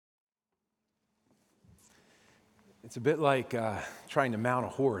It's a bit like trying to mount a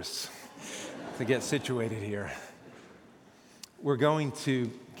horse to get situated here. We're going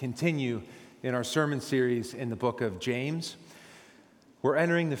to continue in our sermon series in the book of James. We're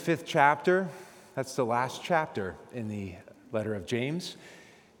entering the 5th chapter. That's the last chapter in the letter of James.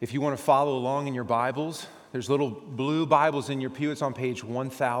 If you want to follow along in your Bibles, there's little blue Bibles in your pew. It's on page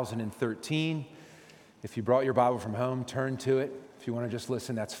 1013. If you brought your Bible from home, turn to it. If you want to just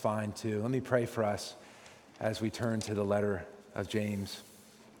listen, that's fine too. Let me pray for us as we turn to the letter of James.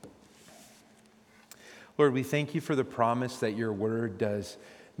 Lord, we thank you for the promise that your word does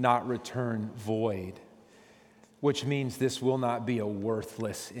not return void, which means this will not be a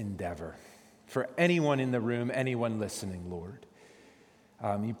worthless endeavor. For anyone in the room, anyone listening, Lord,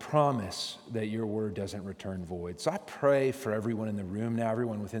 you promise that your word doesn't return void. So I pray for everyone in the room now,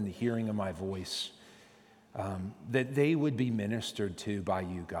 everyone within the hearing of my voice, that they would be ministered to by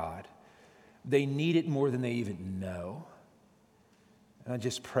you, God. They need it more than they even know. And I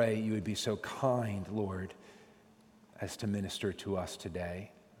just pray you would be so kind, Lord, as to minister to us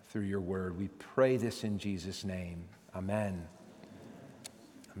today through your word. We pray this in Jesus' name. Amen.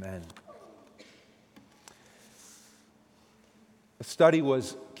 Amen. A study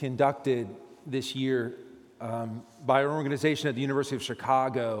was conducted this year by an organization at the University of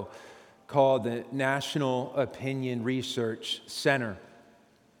Chicago called the National Opinion Research Center.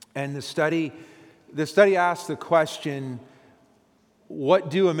 And the study asked the question, what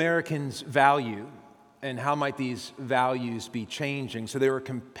do Americans value and how might these values be changing? So they were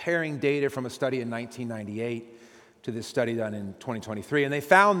comparing data from a study in 1998 to this study done in 2023. And they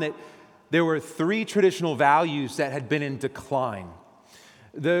found that there were 3 traditional values that had been in decline.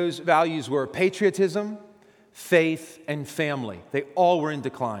 Those values were patriotism, faith, and family. They all were in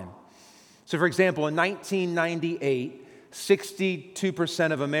decline. So for example, in 1998,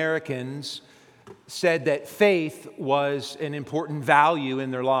 62% of Americans said that faith was an important value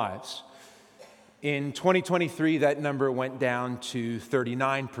in their lives. In 2023, that number went down to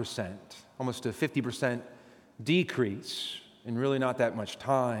 39%, almost a 50% decrease in really not that much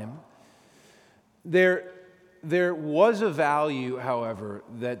time. There was a value, however,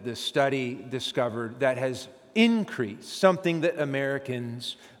 that the study discovered that has increased, something that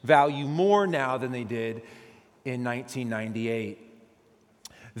Americans value more now than they did in 1998.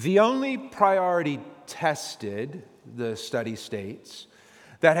 The only priority tested, the study states,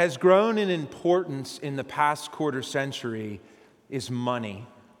 that has grown in importance in the past quarter century is money.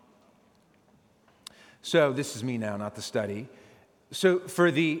 So this is me now, not the study. So for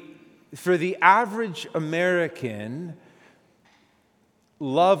the average American,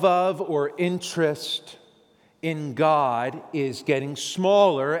 love of or interest in God is getting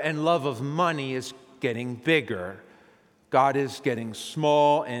smaller and love of money is getting bigger. God is getting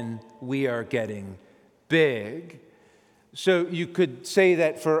small and we are getting big. So you could say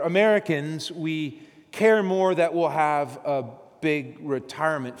that for Americans, we care more that we'll have a big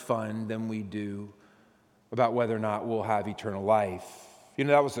retirement fund than we do about whether or not we'll have eternal life. You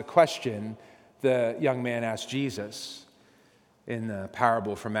know, that was the question the young man asked Jesus in the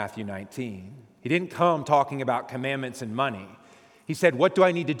parable from Matthew 19. He didn't come talking about commandments and money. He said, what do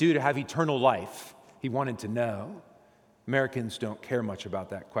I need to do to have eternal life? He wanted to know. Americans don't care much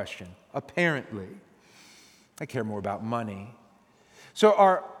about that question. Apparently, I care more about money. So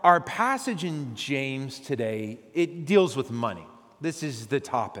our passage in James today, it deals with money. This is the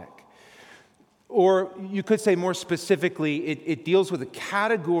topic. Or you could say more specifically, it deals with a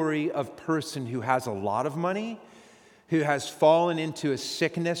category of person who has a lot of money, who has fallen into a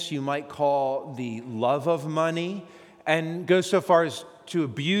sickness you might call the love of money, and goes so far as to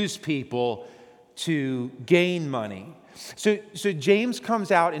abuse people to gain money. So James comes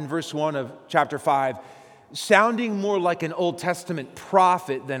out in verse 1 of chapter 5, sounding more like an Old Testament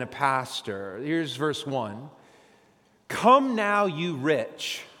prophet than a pastor. Here's verse 1. Come now, you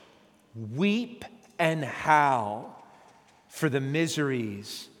rich, weep and howl for the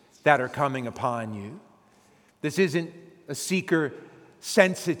miseries that are coming upon you. This isn't a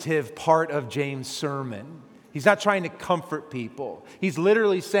seeker-sensitive part of James' sermon. He's not trying to comfort people. He's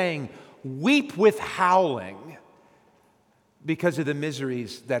literally saying, weep with howling because of the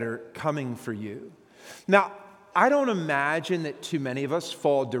miseries that are coming for you. Now, I don't imagine that too many of us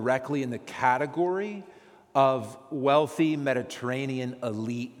fall directly in the category of wealthy Mediterranean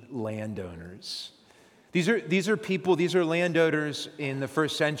elite landowners. These are people, these are landowners in the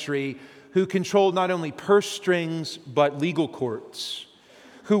first century who controlled not only purse strings, but legal courts,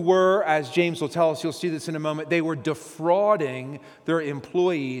 who were, as James will tell us, you'll see this in a moment, they were defrauding their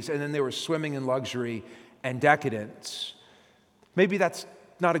employees and then they were swimming in luxury and decadence. Maybe that's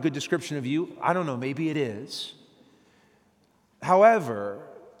not a good description of you. I don't know, maybe it is. However,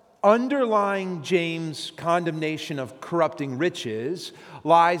 underlying James' condemnation of corrupting riches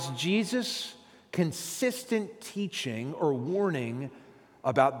lies Jesus' consistent teaching or warning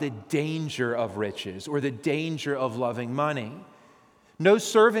about the danger of riches or the danger of loving money. No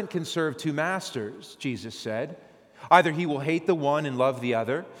servant can serve two masters, Jesus said. Either he will hate the one and love the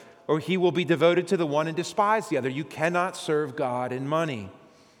other, or he will be devoted to the one and despise the other. You cannot serve God and money.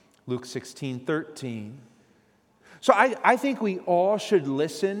 Luke 16:13. So I think we all should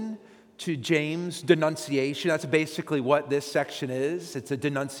listen to James' denunciation. That's basically what this section is. It's a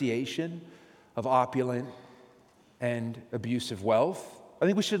denunciation of opulent and abusive wealth. I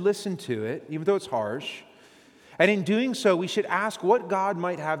think we should listen to it, even though it's harsh. And in doing so, we should ask what God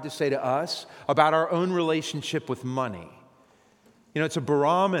might have to say to us about our own relationship with money. You know, it's a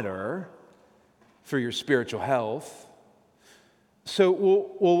barometer for your spiritual health. So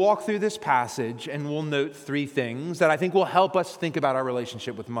we'll walk through this passage and we'll note three things that I think will help us think about our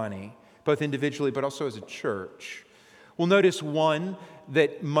relationship with money, both individually but also as a church. We'll notice, one,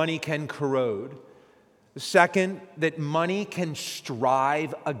 that money can corrode. Second, that money can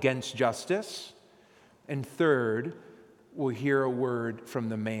strive against justice. And third, we'll hear a word from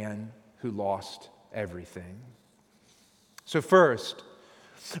the man who lost everything. So first,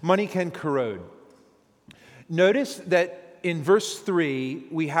 money can corrode. Notice that in verse 3,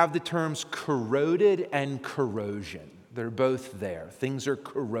 we have the terms corroded and corrosion. They're both there. Things are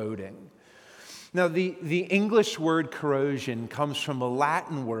corroding. Now, the English word corrosion comes from a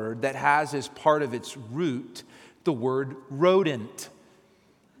Latin word that has as part of its root the word rodent.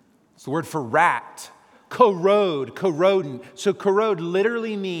 It's the word for rat. Corrode, corrodent. So corrode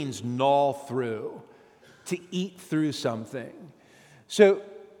literally means gnaw through, to eat through something. So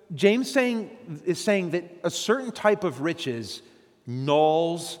James is saying that a certain type of riches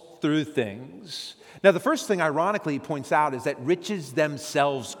gnaws through things. Now, the first thing, ironically, he points out is that riches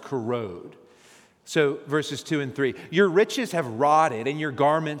themselves corrode. So verses 2 and 3, your riches have rotted and your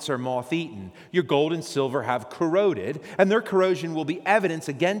garments are moth-eaten. Your gold and silver have corroded, and their corrosion will be evidence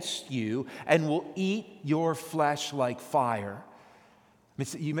against you and will eat your flesh like fire.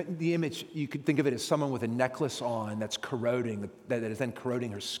 The image, you could think of it as someone with a necklace on that's corroding, that is then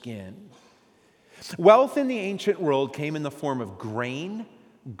corroding her skin. Wealth in the ancient world came in the form of grain,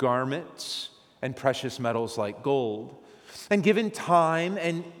 garments, and precious metals like gold. And given time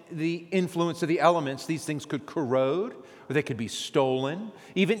and the influence of the elements, these things could corrode or they could be stolen.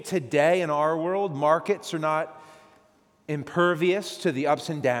 Even today in our world, markets are not impervious to the ups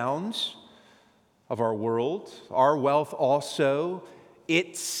and downs of our world. Our wealth also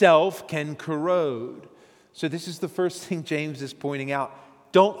itself can corrode. So this is the first thing James is pointing out.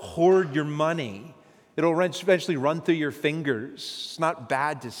 Don't hoard your money. It'll eventually run through your fingers. It's not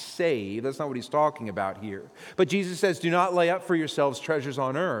bad to save. That's not what he's talking about here. But Jesus says, do not lay up for yourselves treasures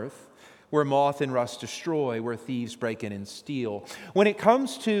on earth where moth and rust destroy, where thieves break in and steal. When it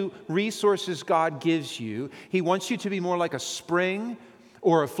comes to resources God gives you, he wants you to be more like a spring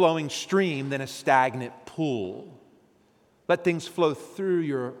or a flowing stream than a stagnant pool. Let things flow through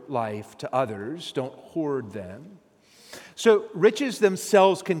your life to others. Don't hoard them. So riches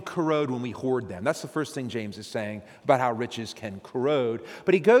themselves can corrode when we hoard them. That's the first thing James is saying about how riches can corrode.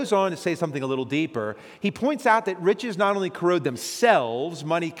 But he goes on to say something a little deeper. He points out that riches not only corrode themselves,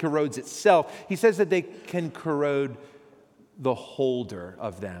 money corrodes itself. He says that they can corrode the holder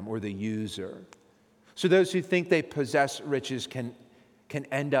of them or the user. So those who think they possess riches can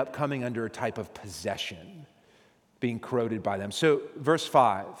end up coming under a type of possession, being corroded by them. So verse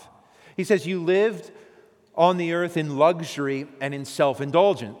 5, he says, you lived on the earth in luxury and in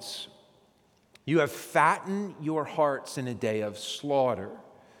self-indulgence. You have fattened your hearts in a day of slaughter.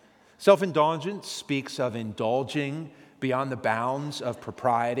 Self-indulgence speaks of indulging beyond the bounds of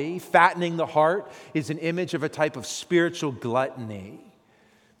propriety. Fattening the heart is an image of a type of spiritual gluttony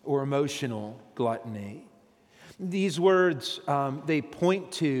or emotional gluttony. These words, they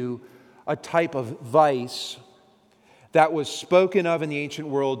point to a type of vice that was spoken of in the ancient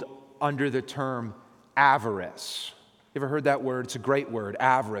world under the term avarice. You ever heard that word? It's a great word,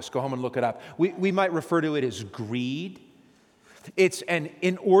 avarice. Go home and look it up. We might refer to it as greed. It's an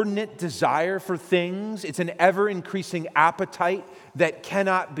inordinate desire for things. It's an ever-increasing appetite that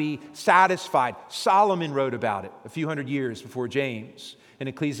cannot be satisfied. Solomon wrote about it a few hundred years before James in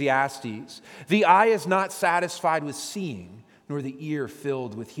Ecclesiastes. The eye is not satisfied with seeing, nor the ear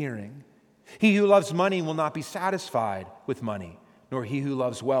filled with hearing. He who loves money will not be satisfied with money, nor he who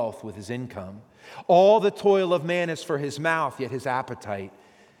loves wealth with his income. All the toil of man is for his mouth, yet his appetite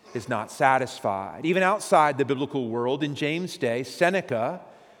is not satisfied. Even outside the biblical world, in James' day, Seneca,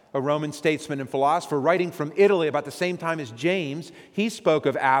 a Roman statesman and philosopher, writing from Italy about the same time as James, he spoke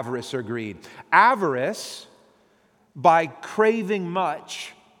of avarice or greed. Avarice, by craving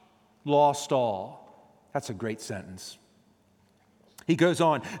much, lost all. That's a great sentence. He goes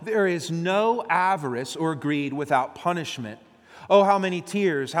on, there is no avarice or greed without punishment. Oh, how many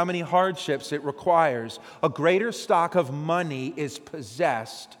tears, how many hardships it requires. A greater stock of money is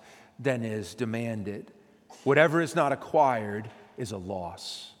possessed than is demanded. Whatever is not acquired is a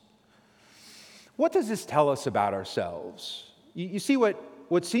loss. What does this tell us about ourselves? You see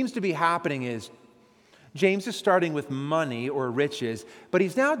what seems to be happening is James is starting with money or riches, but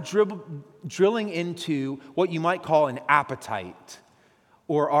he's now drilling into what you might call an appetite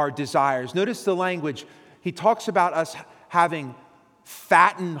or our desires. Notice the language. He talks about us having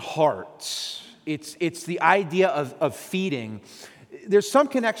fattened hearts. It's the idea of feeding. There's some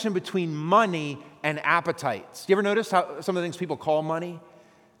connection between money and appetites. Do you ever notice how some of the things people call money?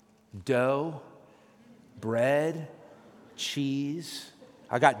 Dough, bread, cheese.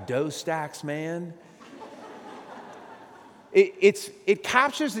 I got dough stacks, man. It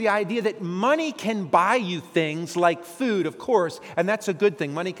captures the idea that money can buy you things like food, of course, and that's a good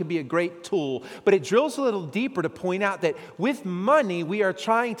thing. Money can be a great tool, but it drills a little deeper to point out that with money, we are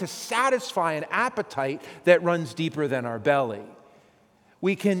trying to satisfy an appetite that runs deeper than our belly.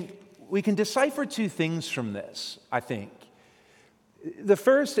 We can decipher two things from this, I think. The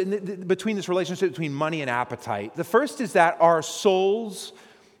first, between this relationship between money and appetite, the first is that our souls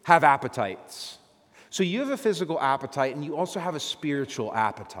have appetites. So you have a physical appetite and you also have a spiritual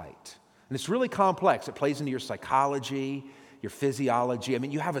appetite. And it's really complex. It plays into your psychology, your physiology. I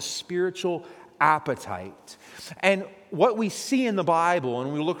mean, you have a spiritual appetite. And what we see in the Bible, and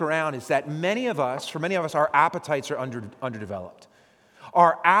when we look around, is that for many of us, our appetites are underdeveloped.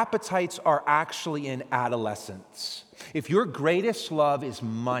 Our appetites are actually in adolescence. If your greatest love is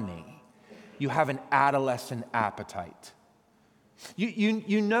money, you have an adolescent appetite.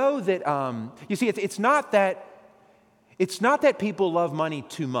 You know that, you see, it's not that people love money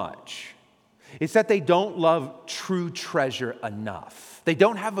too much. It's that they don't love true treasure enough. They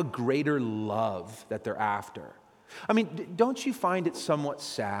don't have a greater love that they're after. I mean, don't you find it somewhat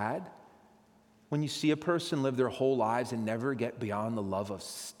sad when you see a person live their whole lives and never get beyond the love of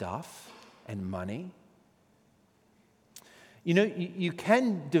stuff and money? You know, you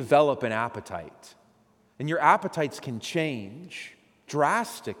can develop an appetite. And your appetites can change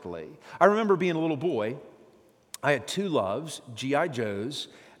drastically. I remember being a little boy, I had two loves, G.I. Joes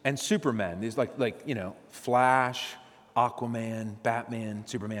and Superman. These like Flash, Aquaman, Batman,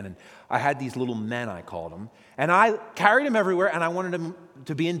 Superman. And I had these little men, I called them. And I carried them everywhere, and I wanted them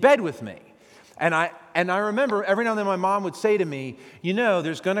to be in bed with me. And I remember every now and then my mom would say to me,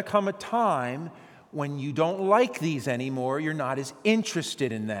 there's going to come a time when you don't like these anymore, you're not as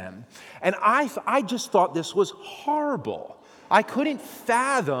interested in them. And I just thought this was horrible. I couldn't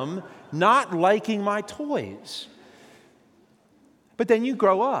fathom not liking my toys. But then you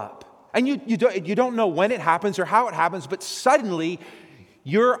grow up, and you don't know when it happens or how it happens, but suddenly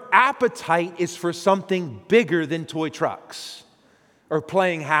your appetite is for something bigger than toy trucks or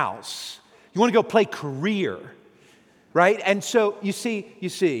playing house. You want to go play career, right? And so you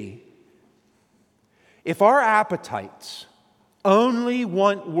see, if our appetites only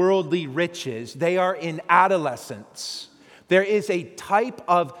want worldly riches, they are in adolescence. There is a type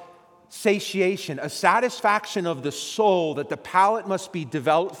of satiation, a satisfaction of the soul that the palate must be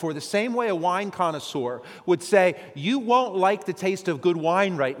developed for. The same way a wine connoisseur would say, you won't like the taste of good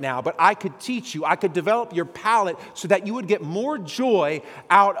wine right now, but I could teach you, I could develop your palate so that you would get more joy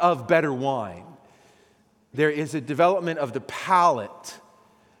out of better wine. There is a development of the palate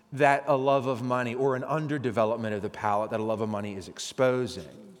that a love of money, or an underdevelopment of the palate that a love of money is exposing.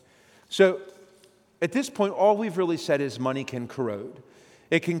 So at this point, all we've really said is money can corrode.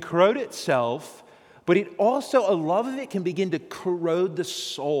 It can corrode itself, but it also, a love of it can begin to corrode the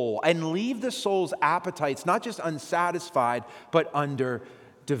soul and leave the soul's appetites not just unsatisfied, but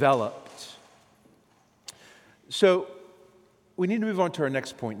underdeveloped. So we need to move on to our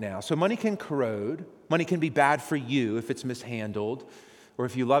next point now. So money can corrode. Money can be bad for you if it's mishandled, or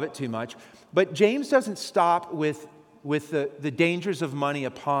if you love it too much. But James doesn't stop with the dangers of money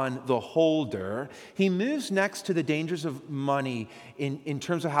upon the holder. He moves next to the dangers of money in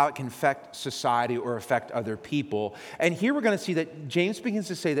terms of how it can affect society or affect other people. And here we're going to see that James begins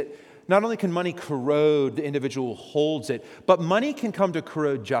to say that not only can money corrode the individual who holds it, but money can come to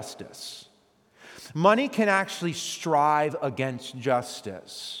corrode justice. Money can actually strive against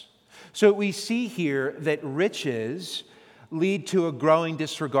justice. So we see here that riches lead to a growing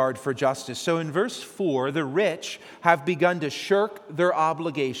disregard for justice. So in verse 4, the rich have begun to shirk their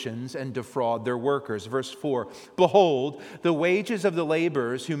obligations and defraud their workers. Verse 4, behold, the wages of the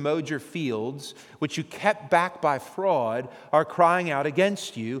laborers who mowed your fields, which you kept back by fraud, are crying out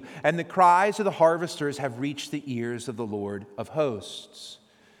against you, and the cries of the harvesters have reached the ears of the Lord of hosts.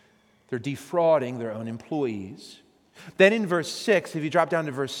 They're defrauding their own employees. Then in verse 6, if you drop down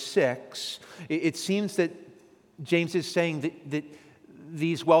to verse 6, it seems that James is saying that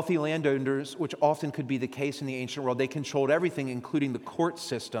these wealthy landowners, which often could be the case in the ancient world, they controlled everything, including the court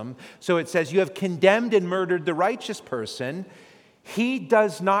system. So it says, you have condemned and murdered the righteous person. He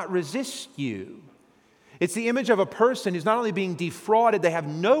does not resist you. It's the image of a person who's not only being defrauded, they have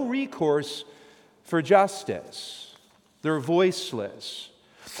no recourse for justice. They're voiceless.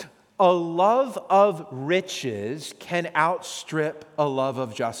 A love of riches can outstrip a love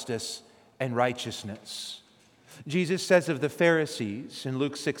of justice and righteousness. Jesus says of the Pharisees in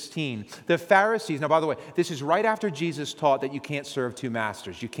Luke 16, the Pharisees, now by the way, this is right after Jesus taught that you can't serve two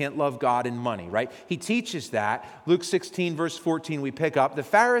masters. You can't love God and money, right? He teaches that. Luke 16, verse 14, we pick up. The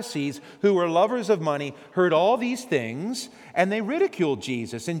Pharisees, who were lovers of money, heard all these things, and they ridiculed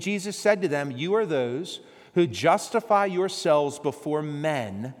Jesus. And Jesus said to them, you are those who justify yourselves before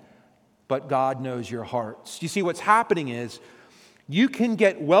men, but God knows your hearts. You see, what's happening is, you can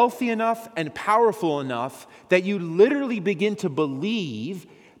get wealthy enough and powerful enough that you literally begin to believe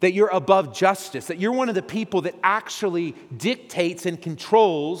that you're above justice, that you're one of the people that actually dictates and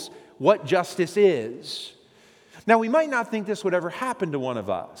controls what justice is. Now, we might not think this would ever happen to one of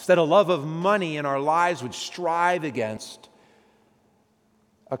us, that a love of money in our lives would strive against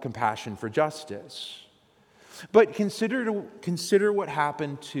a compassion for justice. But consider what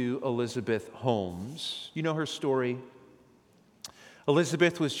happened to Elizabeth Holmes. You know her story?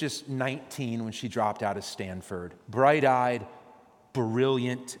 Elizabeth was just 19 when she dropped out of Stanford, bright-eyed,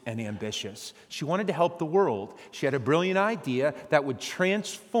 brilliant, and ambitious. She wanted to help the world. She had a brilliant idea that would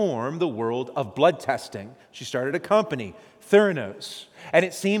transform the world of blood testing. She started a company, Theranos, and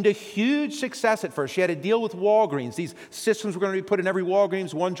it seemed a huge success at first. She had a deal with Walgreens. These systems were going to be put in every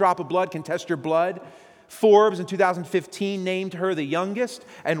Walgreens. One drop of blood can test your blood. Forbes in 2015 named her the youngest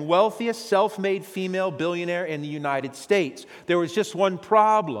and wealthiest self-made female billionaire in the United States. There was just one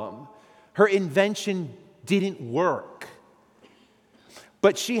problem. Her invention didn't work.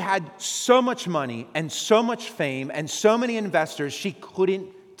 But she had so much money and so much fame and so many investors, she couldn't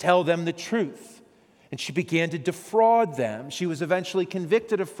tell them the truth. And she began to defraud them. She was eventually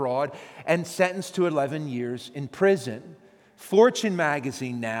convicted of fraud and sentenced to 11 years in prison. Fortune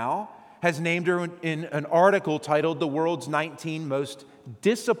magazine now has named her in an article titled The World's 19 Most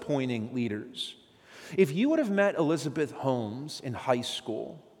Disappointing Leaders. If you would have met Elizabeth Holmes in high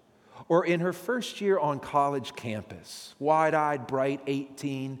school or in her first year on college campus, wide-eyed, bright,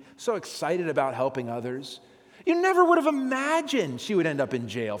 18, so excited about helping others, you never would have imagined she would end up in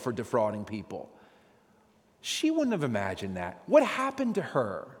jail for defrauding people. She wouldn't have imagined that. What happened to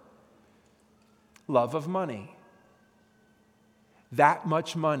her? Love of money. That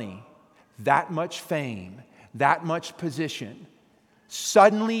much money, that much fame, that much position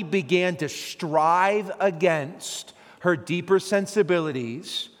suddenly began to strive against her deeper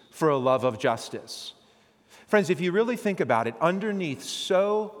sensibilities for a love of justice. Friends, if you really think about it, underneath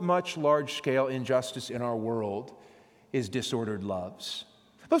so much large-scale injustice in our world is disordered loves.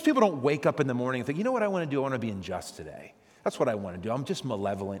 Most people don't wake up in the morning and think, you know what I want to do? I want to be unjust today. That's what I want to do. I'm just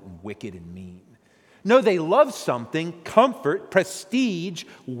malevolent and wicked and mean. No, they love something, comfort, prestige,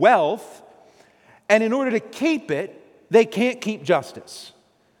 wealth, and in order to keep it, they can't keep justice.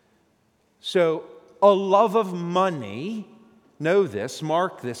 So a love of money, know this,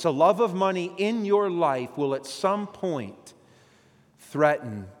 mark this, a love of money in your life will at some point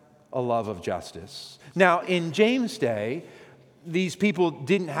threaten a love of justice. Now, in James' day, these people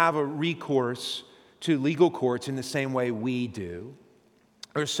didn't have a recourse to legal courts in the same way we do,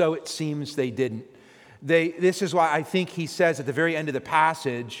 or so it seems they didn't. This is why I think he says at the very end of the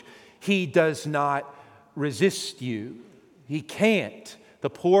passage, he does not resist you. He can't.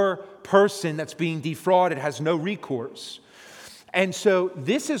 The poor person that's being defrauded has no recourse. And so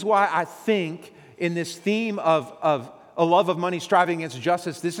this is why I think in this theme of a love of money striving against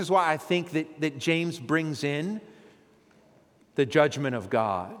justice, this is why I think that James brings in the judgment of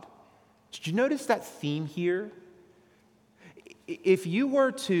God. Did you notice that theme here? If you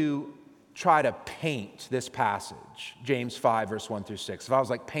were to try to paint this passage, James 5, verse 1 through 6, if I was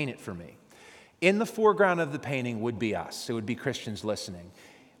like, paint it for me, in the foreground of the painting would be us. It would be Christians listening.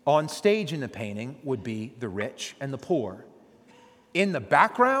 On stage in the painting would be the rich and the poor. In the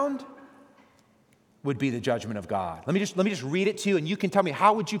background would be the judgment of God. Let me just read it to you, and you can tell me,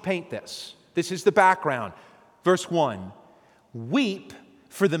 how would you paint this? This is the background. Verse 1, weep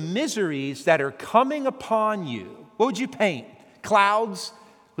for the miseries that are coming upon you. What would you paint? Clouds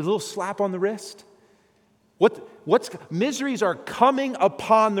with a little slap on the wrist? What's miseries are coming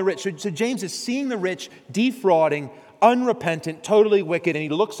upon the rich. So James is seeing the rich defrauding, unrepentant, totally wicked, and he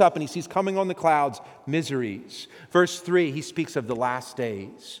looks up and he sees coming on the clouds miseries. Verse 3, he speaks of the last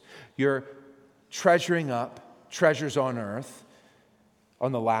days. You're treasuring up treasures on earth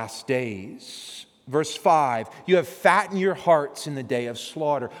on the last days. Verse 5, you have fattened your hearts in the day of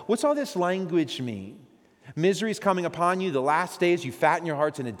slaughter. What's all this language mean? Miseries coming upon you, the last days, you fatten your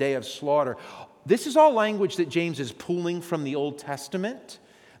hearts in a day of slaughter. This is all language that James is pulling from the Old Testament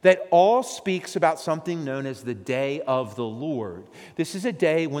that all speaks about something known as the day of the Lord. This is a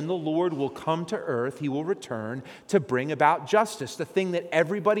day when the Lord will come to earth. He will return to bring about justice, the thing that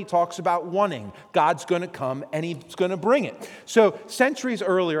everybody talks about wanting. God's going to come and he's going to bring it. So centuries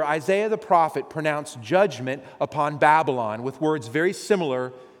earlier, Isaiah the prophet pronounced judgment upon Babylon with words very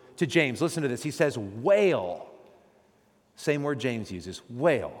similar to James. Listen to this. He says, wail. Same word James uses,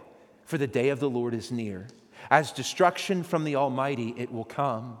 wail. For the day of the Lord is near. As destruction from the Almighty, it will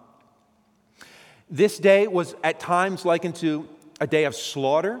come. This day was at times likened to a day of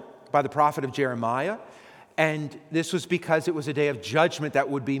slaughter by the prophet of Jeremiah. And this was because it was a day of judgment that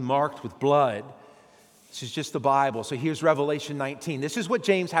would be marked with blood. This is just the Bible. So here's Revelation 19. This is what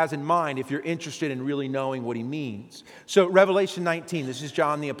James has in mind if you're interested in really knowing what he means. So Revelation 19, this is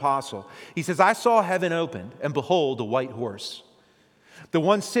John the Apostle. He says, I saw heaven opened, and behold, a white horse. The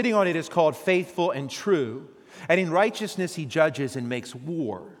one sitting on it is called Faithful and True, and in righteousness he judges and makes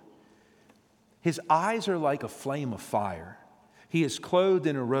war. His eyes are like a flame of fire. He is clothed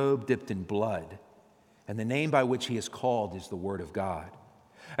in a robe dipped in blood, and the name by which he is called is the Word of God.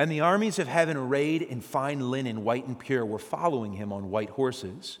 And the armies of heaven, arrayed in fine linen, white and pure, were following him on white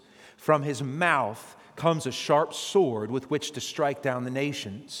horses. From his mouth comes a sharp sword with which to strike down the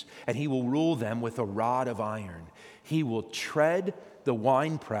nations, and he will rule them with a rod of iron. He will tread the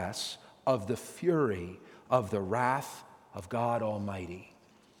winepress of the fury of the wrath of God Almighty.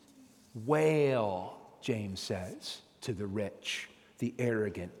 Wail, James says, to the rich, the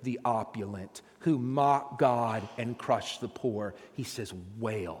arrogant, the opulent, who mock God and crush the poor. He says,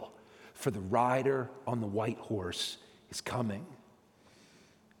 wail, for the rider on the white horse is coming.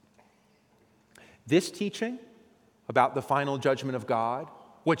 This teaching about the final judgment of God,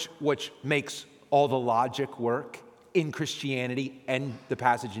 which makes all the logic work in Christianity and the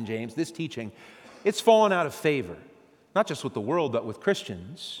passage in James, this teaching, it's fallen out of favor, not just with the world, but with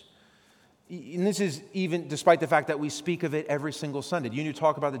Christians. And this is even despite the fact that we speak of it every single Sunday. Do you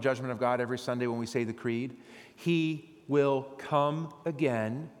talk about the judgment of God every Sunday when we say the creed? He will come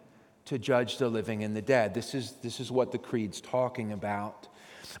again to judge the living and the dead. This is what the creed's talking about.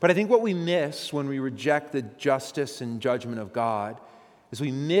 But I think what we miss when we reject the justice and judgment of God is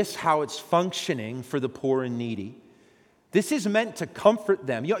we miss how it's functioning for the poor and needy. This is meant to comfort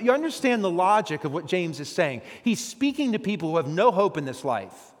them. You understand the logic of what James is saying. He's speaking to people who have no hope in this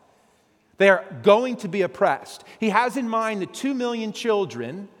life. They are going to be oppressed. He has in mind the 2 million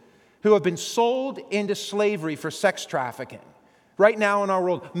children who have been sold into slavery for sex trafficking right now in our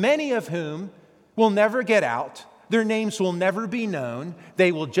world, many of whom will never get out. Their names will never be known.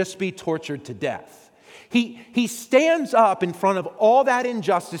 They will just be tortured to death. He stands up in front of all that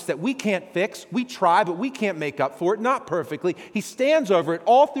injustice that we can't fix. We try, but we can't make up for it, not perfectly. He stands over it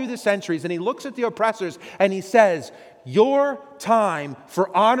all through the centuries, and he looks at the oppressors, and he says, your time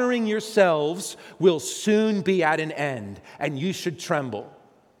for honoring yourselves will soon be at an end, and you should tremble.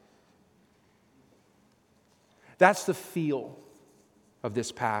 That's the feel of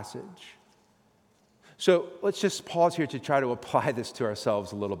this passage. So let's just pause here to try to apply this to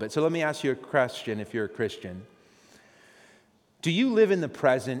ourselves a little bit. So let me ask you a question if you're a Christian. Do you live in the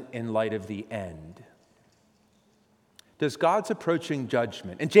present in light of the end? Does God's approaching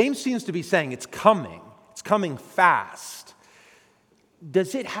judgment, and James seems to be saying it's coming fast.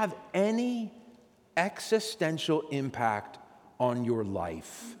 Does it have any existential impact on your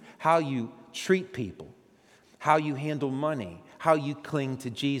life? How you treat people, how you handle money, how you cling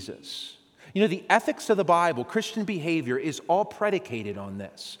to Jesus? You know, the ethics of the Bible, Christian behavior, is all predicated on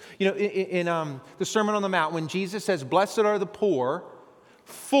this. You know, in the Sermon on the Mount, when Jesus says, blessed are the poor,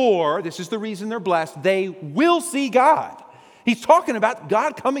 for, this is the reason they're blessed, they will see God. He's talking about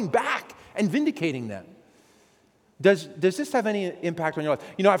God coming back and vindicating them. Does this have any impact on your life?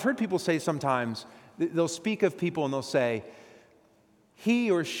 You know, I've heard people say sometimes, they'll speak of people and they'll say, he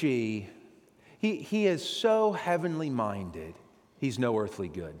or she, he is so heavenly minded, he's no earthly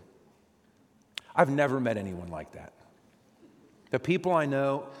good. I've never met anyone like that. The people I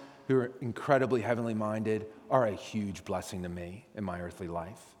know who are incredibly heavenly minded are a huge blessing to me in my earthly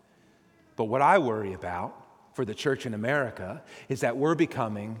life. But what I worry about for the church in America is that we're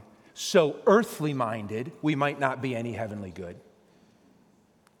becoming so earthly minded, we might not be any heavenly good.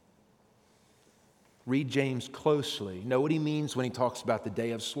 Read James closely. Know what he means when he talks about the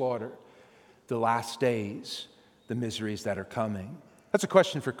day of slaughter, the last days, the miseries that are coming. That's a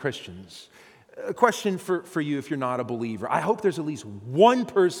question for Christians. A question for you if you're not a believer. I hope there's at least one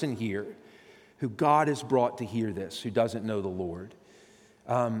person here who God has brought to hear this, who doesn't know the Lord.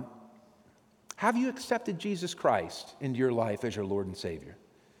 Have you accepted Jesus Christ into your life as your Lord and Savior?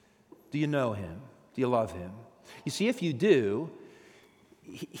 Do you know him? Do you love him? You see, if you do,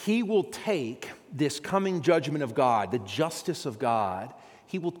 he will take this coming judgment of God, the justice of God,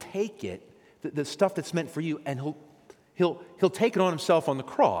 he will take it, the stuff that's meant for you, and he'll take it on himself on the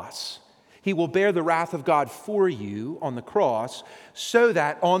cross. He will bear the wrath of God for you on the cross so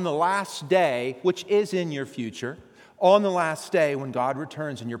that on the last day, which is in your future, on the last day when God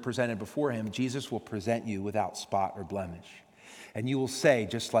returns and you're presented before him, Jesus will present you without spot or blemish. And you will say,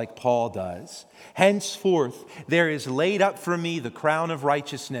 just like Paul does, henceforth there is laid up for me the crown of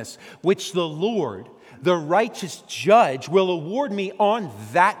righteousness, which the Lord, the righteous judge, will award me on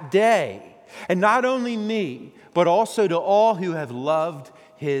that day. And not only me, but also to all who have loved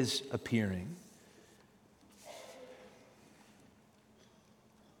his appearing.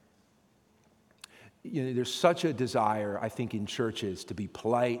 You know, there's such a desire, I think, in churches to be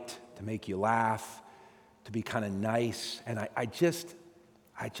polite, to make you laugh, to be kind of nice. And I just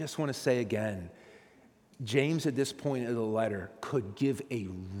want to say again, James at this point of the letter could give a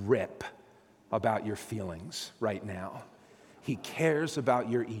rip about your feelings right now. He cares about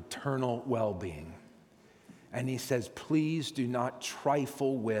your eternal well-being. And he says, please do not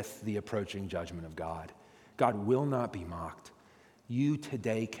trifle with the approaching judgment of God. God will not be mocked. You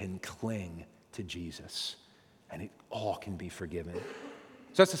today can cling to Jesus, and it all can be forgiven. So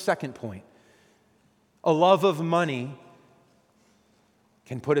that's the second point. A love of money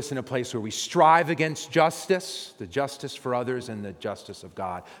can put us in a place where we strive against justice, the justice for others and the justice of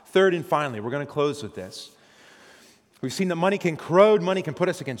God. Third and finally, we're going to close with this. We've seen that money can corrode, money can put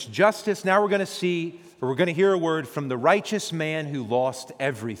us against justice. Now we're going to hear a word from the righteous man who lost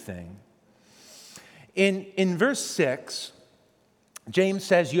everything. In verse 6, James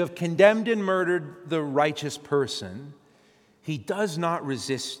says, you have condemned and murdered the righteous person. He does not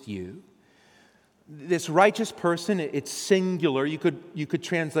resist you. This righteous person, it's singular. You could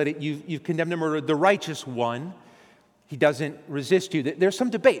translate it, you've condemned and murdered the righteous one. He doesn't resist you. There's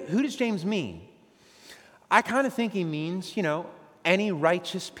some debate. Who does James mean? I kind of think he means, any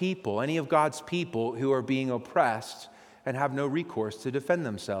righteous people, any of God's people who are being oppressed and have no recourse to defend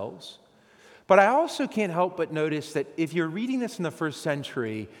themselves. But I also can't help but notice that if you're reading this in the first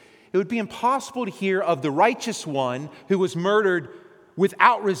century, it would be impossible to hear of the righteous one who was murdered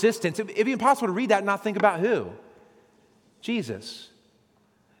without resistance. It'd be impossible to read that and not think about who? Jesus.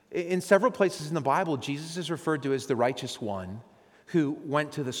 In several places in the Bible, Jesus is referred to as the righteous one who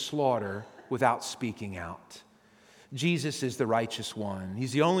went to the slaughter without speaking out. Jesus is the righteous one.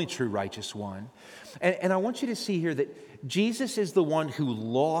 He's the only true righteous one. And I want you to see here that Jesus is the one who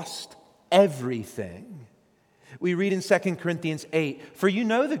lost everything. We read in 2 Corinthians 8, for you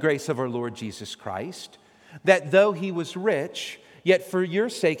know the grace of our Lord Jesus Christ, that though he was rich, yet for your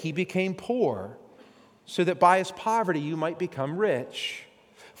sake he became poor, so that by his poverty you might become rich.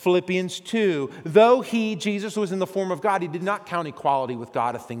 Philippians 2, though Jesus was in the form of God, he did not count equality with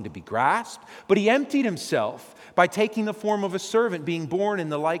God a thing to be grasped, but he emptied himself by taking the form of a servant, being born in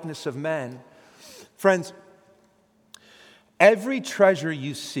the likeness of men. Friends, every treasure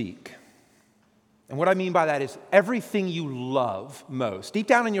you seek, and what I mean by that is everything you love most. Deep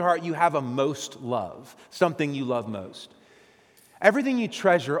down in your heart, you have a most love, something you love most. Everything you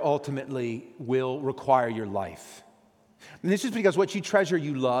treasure ultimately will require your life. And this is because what you treasure,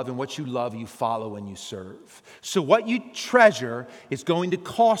 you love, and what you love, you follow and you serve. So what you treasure is going to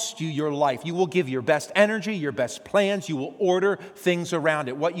cost you your life. You will give your best energy, your best plans. You will order things around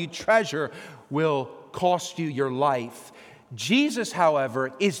it. What you treasure will cost you your life. Jesus,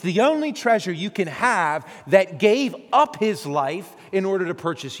 however, is the only treasure you can have that gave up his life in order to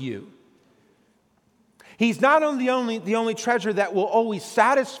purchase you. He's not only the only treasure that will always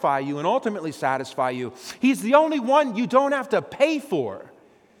satisfy you and ultimately satisfy you. He's the only one you don't have to pay for.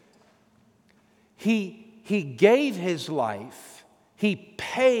 He gave his life. He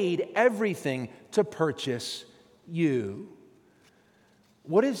paid everything to purchase you.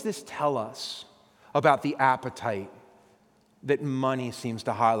 What does this tell us about the appetite that money seems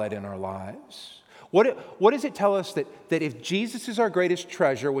to highlight in our lives? What does it tell us that if Jesus is our greatest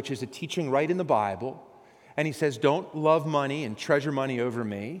treasure, which is a teaching right in the Bible, and he says, don't love money and treasure money over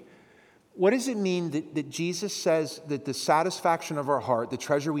me, what does it mean that Jesus says that the satisfaction of our heart, the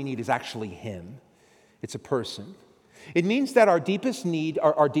treasure we need, is actually him? It's a person. It means that our deepest need,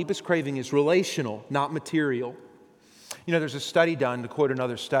 our deepest craving is relational, not material. You know, there's a study done, to quote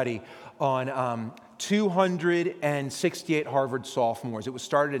another study, on 268 Harvard sophomores. It was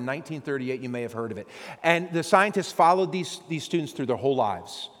started in 1938. You may have heard of it. And the scientists followed these students through their whole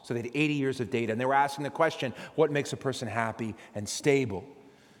lives. So they had 80 years of data. And they were asking the question, what makes a person happy and stable?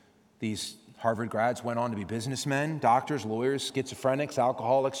 These Harvard grads went on to be businessmen, doctors, lawyers, schizophrenics,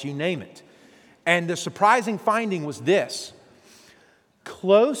 alcoholics, you name it. And the surprising finding was this: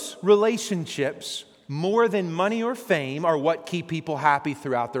 close relationships, more than money or fame, are what keep people happy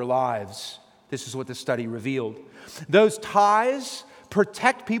throughout their lives. This is what the study revealed. Those ties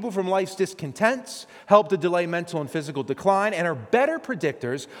protect people from life's discontents, help to delay mental and physical decline, and are better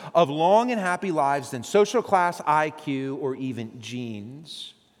predictors of long and happy lives than social class, IQ, or even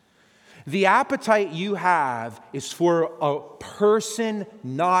genes. The appetite you have is for a person,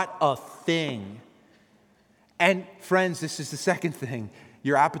 not a thing. And friends, this is the second thing.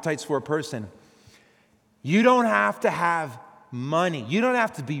 Your appetite's for a person. You don't have to have money. You don't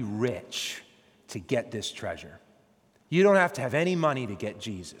have to be rich to get this treasure. You don't have to have any money to get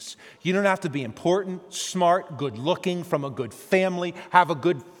Jesus. You don't have to be important, smart, good looking, from a good family, have a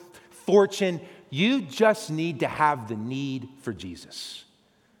good fortune. You just need to have the need for Jesus.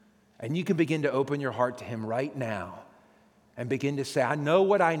 And you can begin to open your heart to him right now and begin to say, I know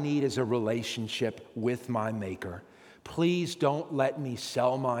what I need is a relationship with my Maker. Please don't let me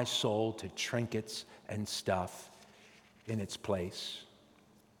sell my soul to trinkets and stuff in its place.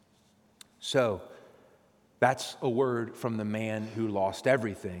 So, that's a word from the man who lost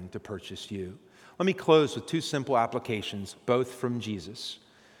everything to purchase you. Let me close with two simple applications, both from Jesus.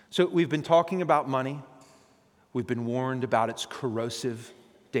 So, we've been talking about money. We've been warned about its corrosive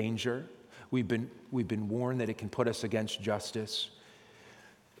danger. We've been warned that it can put us against justice.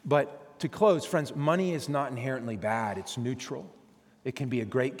 But to close, friends, money is not inherently bad. It's neutral. It can be a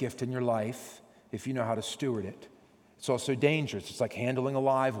great gift in your life if you know how to steward it. It's also dangerous. It's like handling a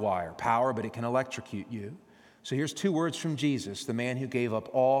live wire. Power, but it can electrocute you. So here's two words from Jesus, the man who gave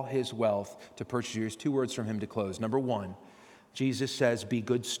up all his wealth to purchase you. Here's two words from him to close. Number one, Jesus says, be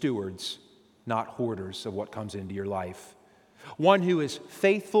good stewards, not hoarders of what comes into your life. One who is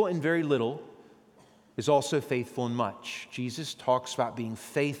faithful in very little is also faithful in much. Jesus talks about being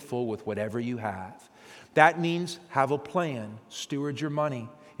faithful with whatever you have. That means have a plan, steward your money.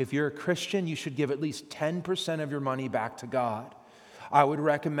 If you're a Christian, you should give at least 10% of your money back to God. I would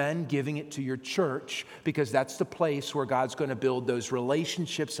recommend giving it to your church because that's the place where God's going to build those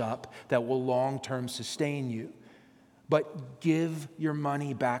relationships up that will long-term sustain you. But give your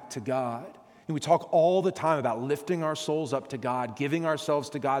money back to God. And we talk all the time about lifting our souls up to God, giving ourselves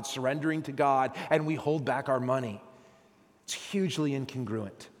to God, surrendering to God, and we hold back our money. It's hugely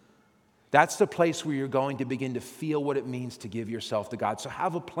incongruent. That's the place where you're going to begin to feel what it means to give yourself to God. So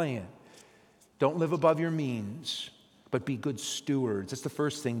have a plan. Don't live above your means, but be good stewards. That's the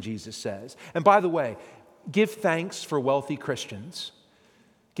first thing Jesus says. And by the way, give thanks for wealthy Christians.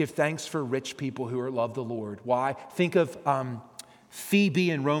 Give thanks for rich people who love the Lord. Why? Think of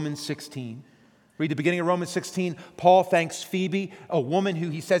Phoebe in Romans 16. Read the beginning of Romans 16. Paul thanks Phoebe, a woman who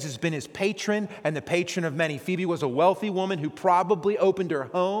he says has been his patron and the patron of many. Phoebe was a wealthy woman who probably opened her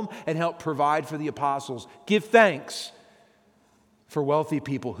home and helped provide for the apostles. Give thanks for wealthy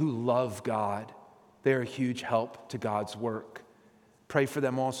people who love God. They're a huge help to God's work. Pray for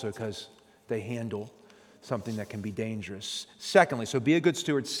them also because they handle something that can be dangerous. Secondly, so be a good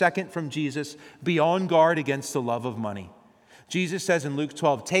steward. Second from Jesus, be on guard against the love of money. Jesus says in Luke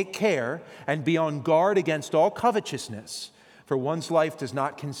 12, take care and be on guard against all covetousness, for one's life does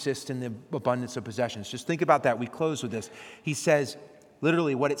not consist in the abundance of possessions. Just think about that. We close with this. He says,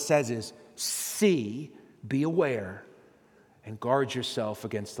 literally what it says is, see, be aware, and guard yourself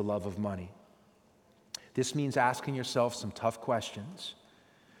against the love of money. This means asking yourself some tough questions.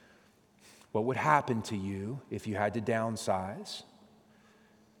 What would happen to you if you had to downsize?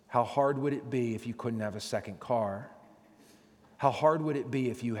 How hard would it be if you couldn't have a second car? How hard would it be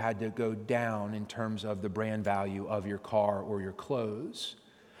if you had to go down in terms of the brand value of your car or your clothes?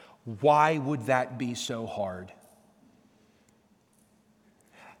 Why would that be so hard?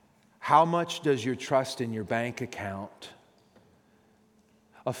 How much does your trust in your bank account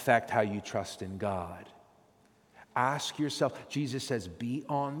affect how you trust in God? Ask yourself, Jesus says, be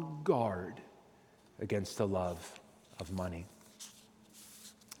on guard against the love of money.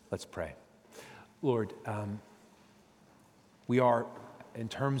 Let's pray. Lord, we are, in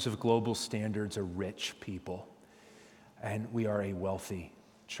terms of global standards, a rich people, and we are a wealthy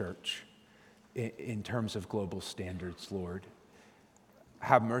church in terms of global standards, Lord.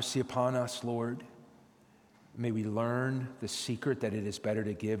 Have mercy upon us, Lord. May we learn the secret that it is better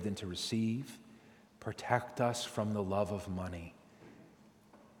to give than to receive. Protect us from the love of money.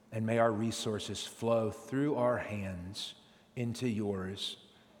 And may our resources flow through our hands into yours.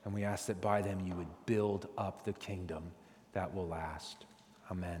 And we ask that by them you would build up the kingdom that will last.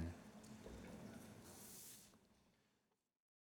 Amen.